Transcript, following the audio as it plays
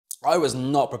I was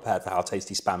not prepared for how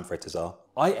tasty spam fritters are.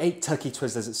 I ate turkey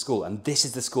Twizzlers at school, and this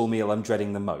is the school meal I'm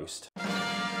dreading the most.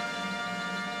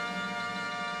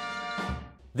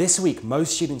 This week,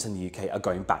 most students in the UK are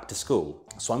going back to school,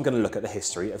 so I'm going to look at the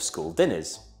history of school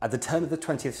dinners. At the turn of the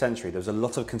 20th century, there was a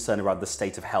lot of concern around the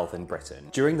state of health in Britain.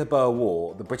 During the Boer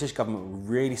War, the British government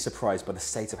were really surprised by the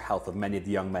state of health of many of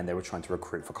the young men they were trying to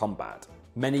recruit for combat.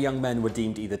 Many young men were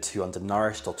deemed either too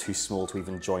undernourished or too small to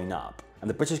even join up. And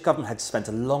the British government had spent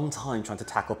a long time trying to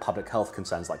tackle public health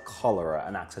concerns like cholera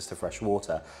and access to fresh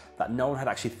water that no one had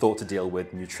actually thought to deal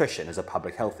with nutrition as a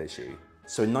public health issue.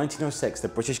 So in 1906, the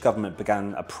British government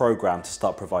began a programme to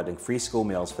start providing free school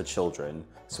meals for children.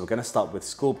 So we're going to start with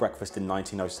school breakfast in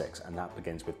 1906, and that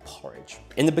begins with porridge.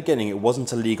 In the beginning, it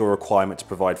wasn't a legal requirement to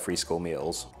provide free school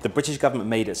meals. The British government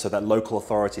made it so that local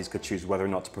authorities could choose whether or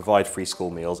not to provide free school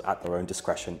meals at their own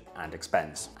discretion and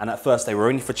expense. And at first, they were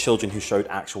only for children who showed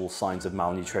actual signs of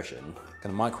malnutrition.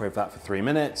 Gonna microwave that for 3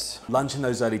 minutes. Lunch in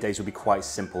those early days would be quite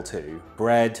simple too.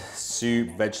 Bread, soup,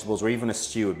 vegetables, or even a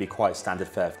stew would be quite standard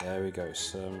fare. There we go,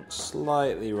 some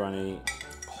slightly runny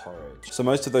porridge. So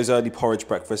most of those early porridge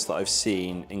breakfasts that I've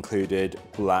seen included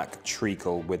black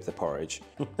treacle with the porridge.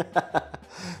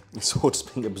 It's all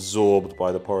just being absorbed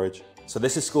by the porridge. So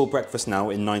this is school breakfast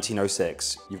now in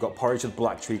 1906. You've got porridge with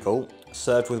black treacle,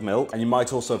 served with milk, and you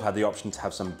might also have had the option to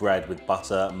have some bread with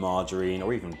butter, margarine,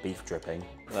 or even beef dripping.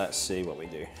 Let's see what we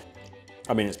do.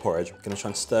 I mean, it's porridge. I'm gonna try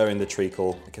and stir in the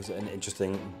treacle. It gives it an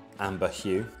interesting amber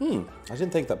hue. I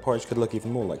didn't think that porridge could look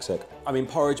even more like sick. I mean,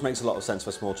 porridge makes a lot of sense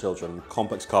for small children,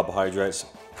 complex carbohydrates.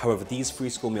 However, these free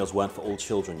school meals weren't for all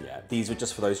children yet. These were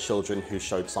just for those children who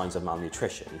showed signs of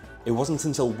malnutrition. It wasn't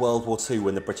until World War II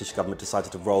when the British government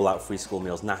decided to roll out free school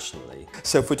meals nationally.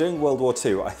 So if we're doing World War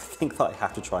II, I think that I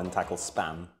have to try and tackle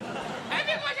spam. Have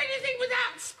you got anything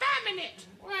without spam in it?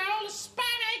 Well,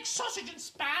 spam, egg, sausage and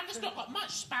spam, there's not got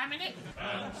much spam in it.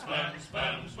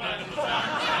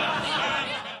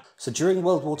 So during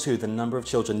World War II, the number of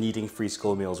children needing free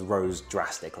school meals rose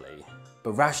drastically.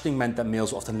 But rationing meant that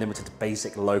meals were often limited to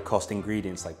basic low-cost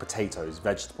ingredients like potatoes,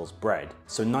 vegetables, bread.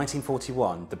 So in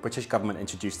 1941, the British government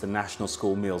introduced the National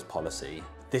School Meals Policy.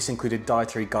 This included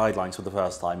dietary guidelines for the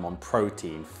first time on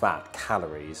protein, fat,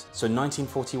 calories. So in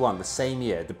 1941, the same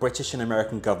year, the British and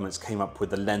American governments came up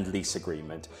with the Lend-Lease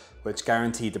Agreement, which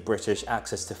guaranteed the British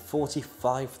access to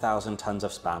 45,000 tons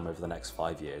of spam over the next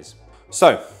 5 years.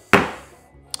 So,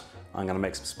 I'm gonna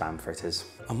make some spam fritters.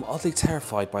 I'm oddly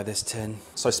terrified by this tin.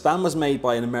 So spam was made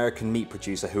by an American meat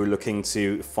producer who were looking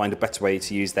to find a better way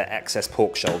to use their excess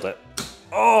pork shoulder.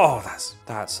 Oh,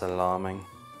 that's alarming.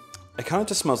 It kind of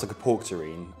just smells like a pork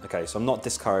terrine. Okay, so I'm not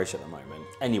discouraged at the moment.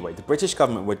 Anyway, the British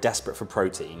government were desperate for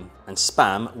protein, and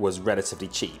spam was relatively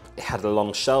cheap. It had a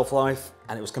long shelf life,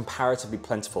 and it was comparatively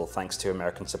plentiful thanks to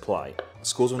American supply.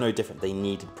 Schools were no different, they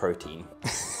needed protein.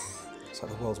 It's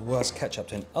like the world's worst ketchup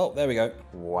tin. Oh, there we go.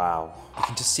 Wow. I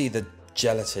can just see the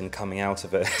gelatin coming out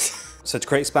of it. So to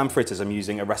create spam fritters, I'm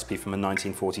using a recipe from a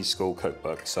 1940s school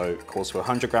cookbook. So it calls for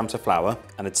 100 grams of flour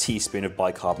and a teaspoon of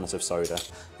bicarbonate of soda.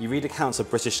 You read accounts of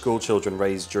British school children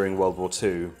raised during World War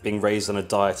II, being raised on a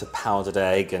diet of powdered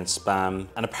egg and spam.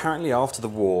 And apparently after the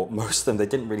war, most of them, they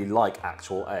didn't really like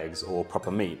actual eggs or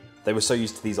proper meat. They were so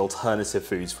used to these alternative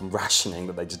foods from rationing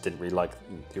that they just didn't really like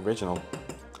the original.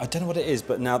 I don't know what it is,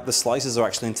 but now the slices are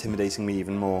actually intimidating me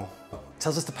even more. It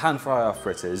tells us to pan fry our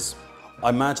fritters. I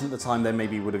imagine at the time they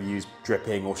maybe would have used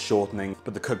dripping or shortening,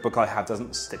 but the cookbook I have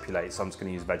doesn't stipulate, so I'm just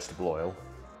going to use vegetable oil.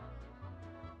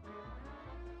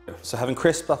 So having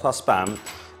crisped up our spam,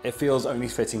 it feels only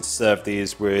fitting to serve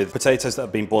these with potatoes that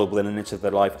have been boiled within an inch of their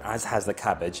life, as has the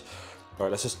cabbage. All right,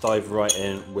 let's just dive right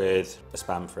in with a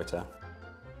spam fritter.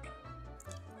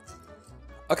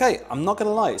 Okay, I'm not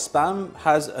gonna lie, spam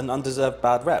has an undeserved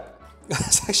bad rep.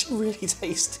 It's actually really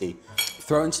tasty.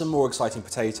 Throw in some more exciting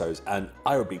potatoes and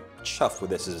I would be chuffed with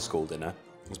this as a school dinner.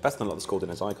 It's better than a lot of the school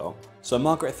dinners I got. So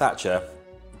Margaret Thatcher,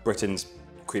 Britain's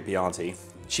creepy auntie,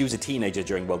 she was a teenager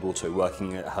during World War II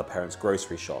working at her parents'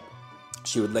 grocery shop.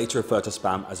 She would later refer to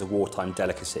spam as a wartime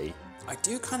delicacy. I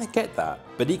do kind of get that,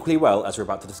 but equally well, as we're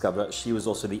about to discover, she was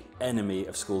also the enemy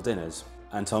of school dinners.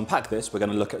 And to unpack this, we're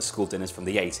going to look at school dinners from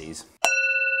the 80s.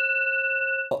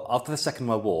 After the Second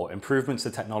World War, improvements to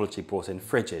technology brought in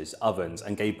fridges, ovens,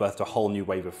 and gave birth to a whole new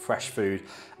wave of fresh food,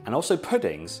 and also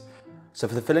puddings. So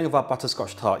for the filling of our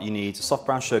butterscotch tart, you need soft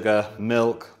brown sugar,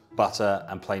 milk, butter,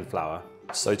 and plain flour.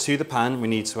 So to the pan, we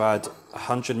need to add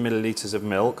 100 milliliters of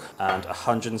milk and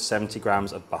 170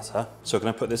 grams of butter. So we're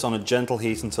going to put this on a gentle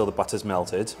heat until the butter's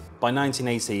melted. By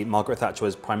 1980, Margaret Thatcher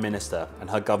was Prime Minister and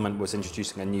her government was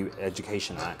introducing a new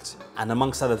Education Act. And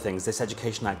amongst other things, this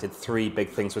Education Act did three big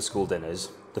things for school dinners.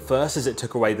 The first is it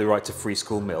took away the right to free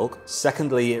school milk.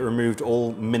 Secondly, it removed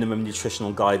all minimum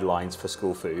nutritional guidelines for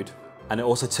school food. And it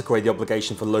also took away the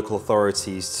obligation for local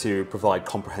authorities to provide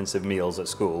comprehensive meals at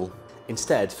school.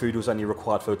 Instead, food was only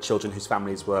required for children whose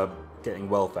families were getting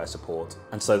welfare support.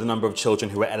 And so the number of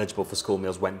children who were eligible for school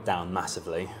meals went down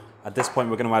massively. At this point,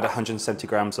 we're going to add 170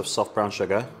 grams of soft brown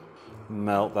sugar.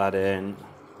 Melt that in.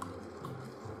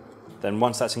 Then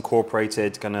once that's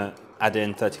incorporated, going to add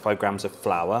in 35 grams of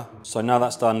flour. So now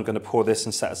that's done, I'm going to pour this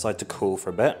and set aside to cool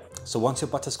for a bit. So once your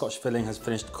butterscotch filling has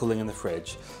finished cooling in the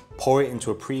fridge, pour it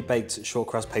into a pre-baked short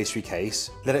crust pastry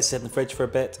case, let it sit in the fridge for a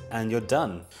bit, and you're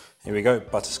done. Here we go,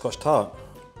 butterscotch tart.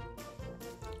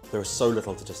 There is so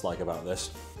little to dislike about this.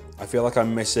 I feel like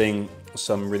I'm missing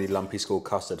some really lumpy school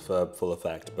custard for full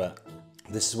effect, but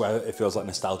this is where it feels like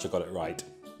nostalgia got it right.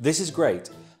 This is great,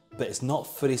 but it's not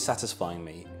fully satisfying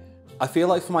me. I feel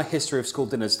like for my history of school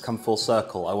dinners to come full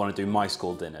circle, I want to do my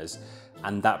school dinners,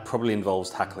 and that probably involves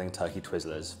tackling turkey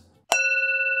Twizzlers.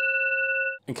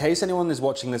 In case anyone is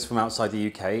watching this from outside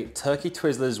the UK, turkey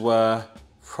Twizzlers were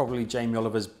probably Jamie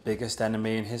Oliver's biggest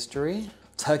enemy in history.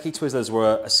 Turkey Twizzlers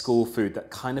were a school food that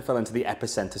kind of fell into the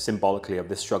epicenter symbolically of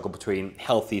this struggle between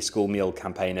healthy school meal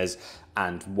campaigners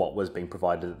and what was being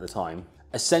provided at the time.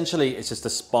 Essentially, it's just a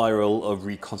spiral of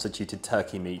reconstituted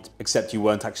turkey meat, except you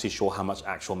weren't actually sure how much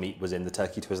actual meat was in the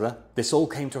turkey Twizzler. This all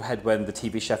came to a head when the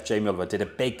TV chef Jamie Oliver did a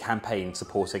big campaign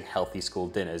supporting healthy school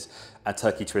dinners, and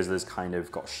turkey Twizzlers kind of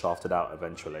got shafted out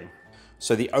eventually.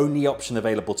 So the only option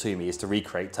available to me is to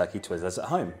recreate turkey Twizzlers at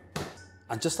home.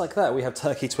 And just like that, we have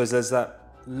turkey Twizzlers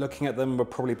that, looking at them, were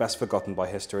probably best forgotten by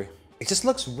history. It just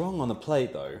looks wrong on the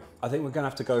plate though. I think we're gonna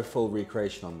have to go full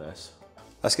recreation on this.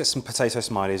 Let's get some potato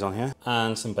smileys on here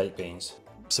and some baked beans.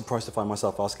 Surprised to find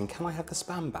myself asking, can I have the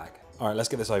Spam bag? All right, let's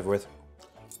get this over with.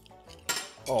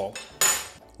 Oh,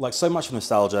 like so much of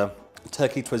nostalgia,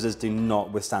 turkey Twizzlers do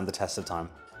not withstand the test of time.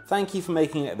 Thank you for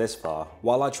making it this far.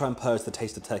 While I try and purge the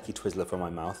taste of turkey Twizzler from my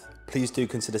mouth, please do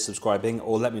consider subscribing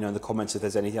or let me know in the comments if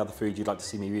there's any other food you'd like to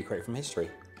see me recreate from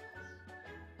history.